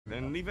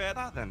Then leave it at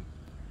that then.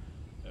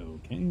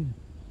 Okay.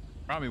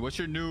 Ramee, what's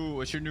your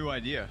new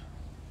idea?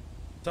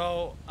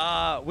 So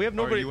we have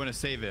nobody. Or you want to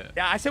save it?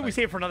 Yeah, I said we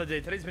save it for another day.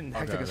 Today's been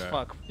hectic as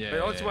fuck. Yeah.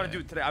 But I just want to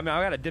do it today. I mean,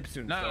 I got to dip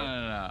soon. No, so.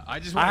 no. I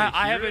just want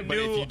to hear it, but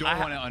if you don't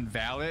want to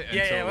unveil it,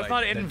 yeah, let's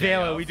not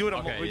unveil it. We do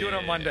it. We do it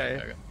on Monday.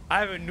 Okay. I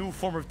have a new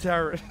form of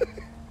terror.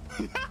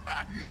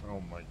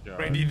 Oh my god.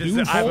 Randy,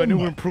 I have a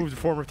new improved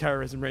form of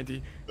terrorism,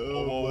 Randy.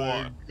 Oh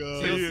my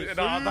god.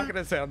 No, I'm not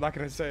gonna say it. I'm not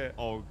gonna say it.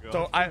 Oh god.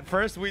 So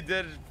first we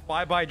did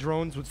flyby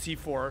drones with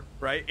C4,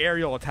 right?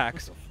 Aerial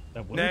attacks.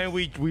 Then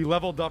we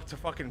leveled up to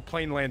fucking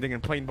plane landing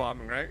and plane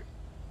bombing, right?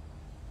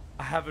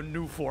 I have a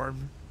new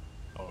form.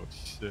 Oh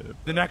shit.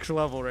 The next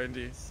level,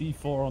 Randy.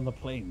 C4 on the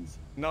planes.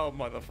 No,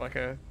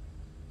 motherfucker.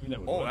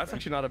 Oh, that's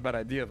actually not a bad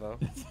idea though.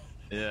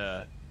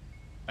 Yeah.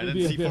 And then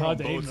C4 on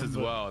boats as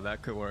well.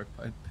 That could work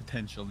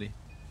potentially.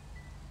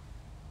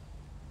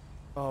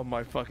 Oh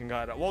my fucking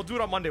god. We'll do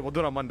it on Monday.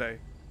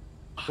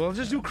 We'll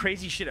just do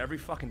crazy shit every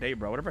fucking day,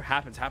 bro. Whatever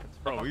happens, happens.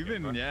 Bro, we've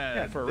been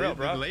yeah, for real,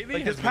 bro. Lately,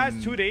 like this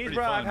past 2 days,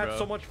 bro, fun, I've had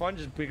so much fun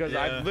just because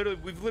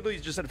we've literally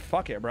just said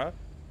fuck it, bro.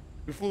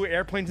 We flew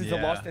airplanes into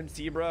Lost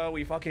MC, bro.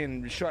 We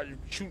fucking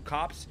shoot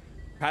cops.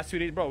 Past 2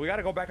 days, bro. We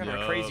gotta go back on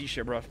our crazy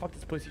shit, bro. Fuck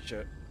this pussy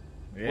shit.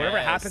 Yes. Whatever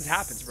happens,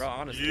 happens, bro.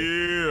 Honestly. Yeah.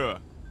 You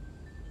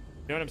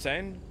know what I'm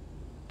saying?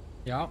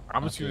 Yeah.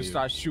 I'm just gonna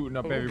start shooting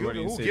up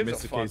everybody and say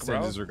Mr. K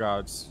sends his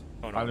regards.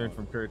 I learned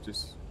from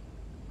Curtis.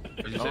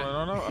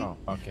 No.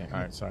 Oh, okay. All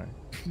right. Sorry.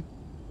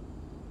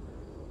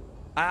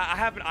 I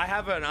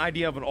have an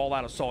idea of an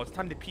all-out assault. It's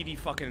time the PD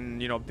fucking,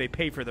 they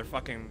pay for their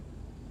fucking,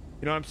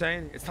 you know what I'm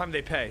saying? It's time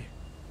they pay.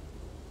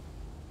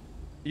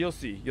 You'll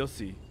see.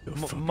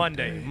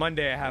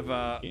 Monday I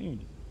have You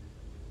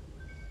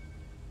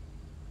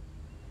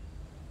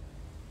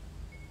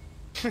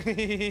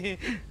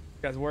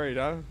guys worried,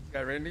 huh? This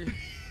guy Randy?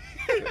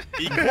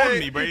 He called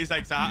me, but he's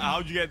like, so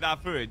how'd you get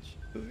that footage?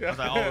 I was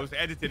like, oh, it was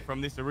edited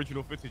from this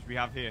original footage we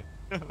have here.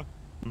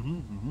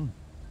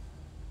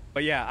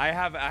 But yeah, I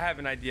have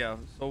an idea.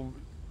 So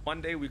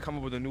Monday we come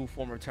up with a new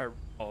form of terror.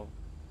 Oh,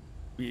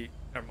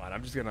 never mind.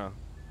 I'm just gonna.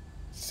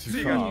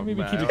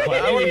 Maybe keep it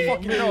quiet. I want to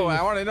fucking know.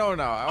 I want to know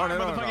now. I want to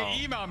know now.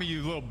 Fucking email me,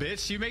 you little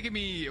bitch. You making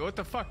me what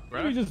the fuck,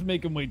 bro? Maybe just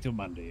make him wait till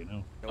Monday, you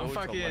know.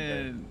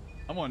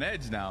 I'm on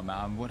edge now,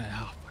 man. What?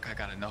 Oh, fuck, I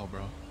gotta know,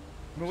 bro.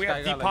 I mean, we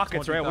have deep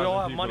pockets, right? We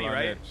all have money,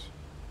 right?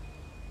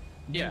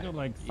 Yeah. We're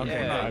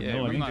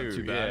not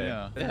too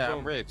bad. Yeah,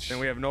 I'm rich. And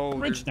we have no.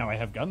 I'm rich now. I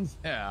have guns.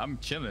 Yeah, I'm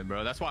chilling,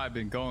 bro. That's why I've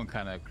been going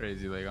kind of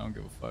crazy. Like, I don't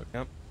give a fuck.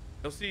 Yep.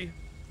 You'll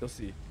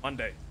see.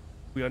 Monday.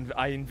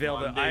 I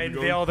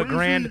unveil the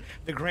grand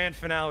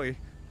finale.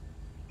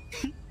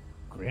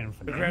 Grand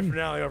finale. The grand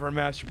finale of our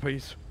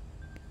masterpiece.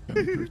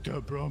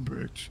 Brown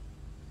bricks.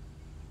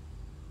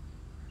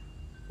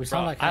 We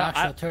sound like an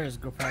actual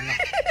terrorist group right now.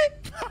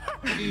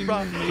 Bro,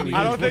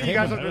 I don't think you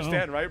guys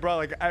understand, right, bro?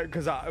 Like,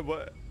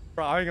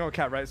 bro, I ain't gonna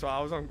cap, right? So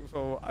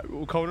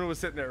Conan was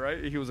sitting there,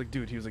 right? He was like,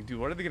 dude,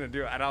 what are they gonna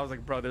do? And I was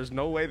like, bro, there's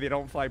no way they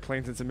don't fly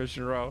planes into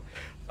Mission Row.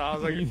 So I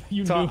was like,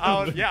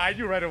 I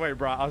knew right away,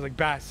 bro. I was like,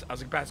 Bass,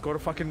 go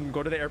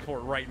to the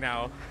airport right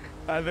now.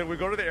 And then we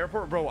go to the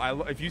airport,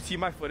 bro. If you see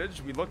my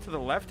footage, we look to the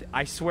left.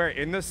 I swear,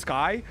 in the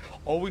sky,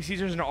 all we see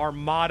is an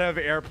armada of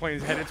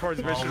airplanes headed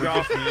towards Mission Row.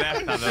 Left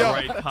at the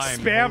right time.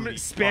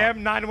 Spam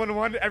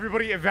 911.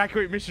 Everybody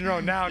evacuate Mission Row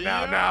now,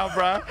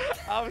 bro.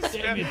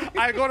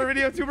 I go to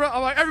video too, bro.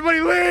 I'm like, everybody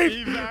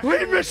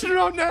leave Mission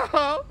Row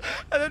now.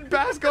 And then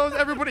Bass goes,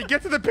 everybody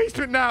get to the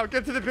basement now.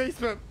 Get to the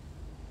basement.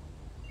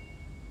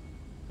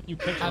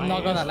 I'm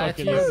not gonna lie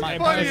to you. My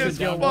parachute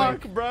didn't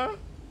work, bro.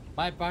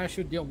 My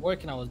parachute didn't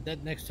work and I was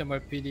dead next to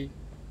MRPD.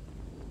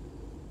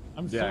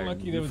 I'm so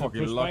lucky there was a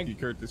pushback.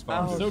 Curtis.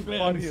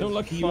 I'm so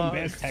lucky you and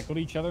Bass tackled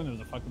each other and there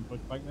was a fucking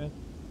pushback there.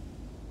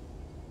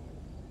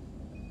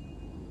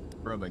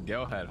 Bro,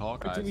 Miguel had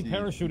Hawkeye. He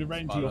parachuted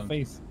right into your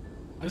face.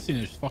 I seen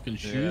his fucking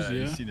shoes,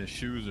 You seen his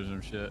shoes or some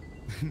shit.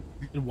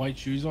 And white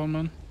shoes on,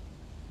 man.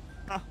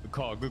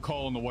 Good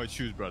call on the white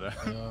shoes, brother.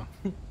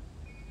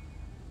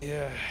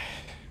 Yeah.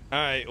 All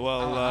right,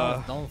 well, I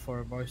was done for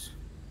it, boys.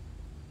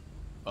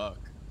 Fuck.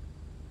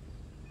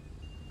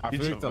 I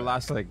feel like the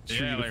last like 3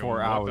 to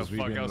 4 hours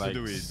we've been like,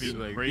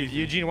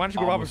 Eugene, why don't you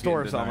go rob a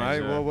store or something?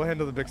 Right? We'll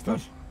handle the big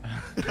stuff.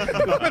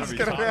 I'm just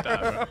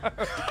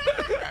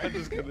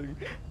kidding.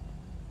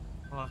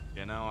 Fuck, I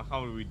can't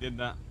believe we did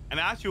that. And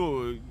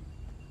actually,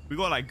 we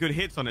got like good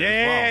hits on it.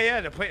 as well.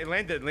 Yeah. The plane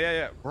landed.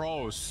 Yeah.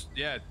 Bros,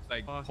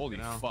 like holy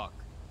fuck.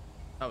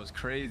 That was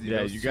crazy.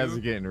 Yeah, you guys are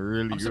getting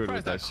really good with that shit. I'm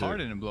surprised that car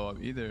didn't blow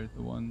up either.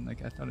 The one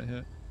like I thought it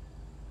hit.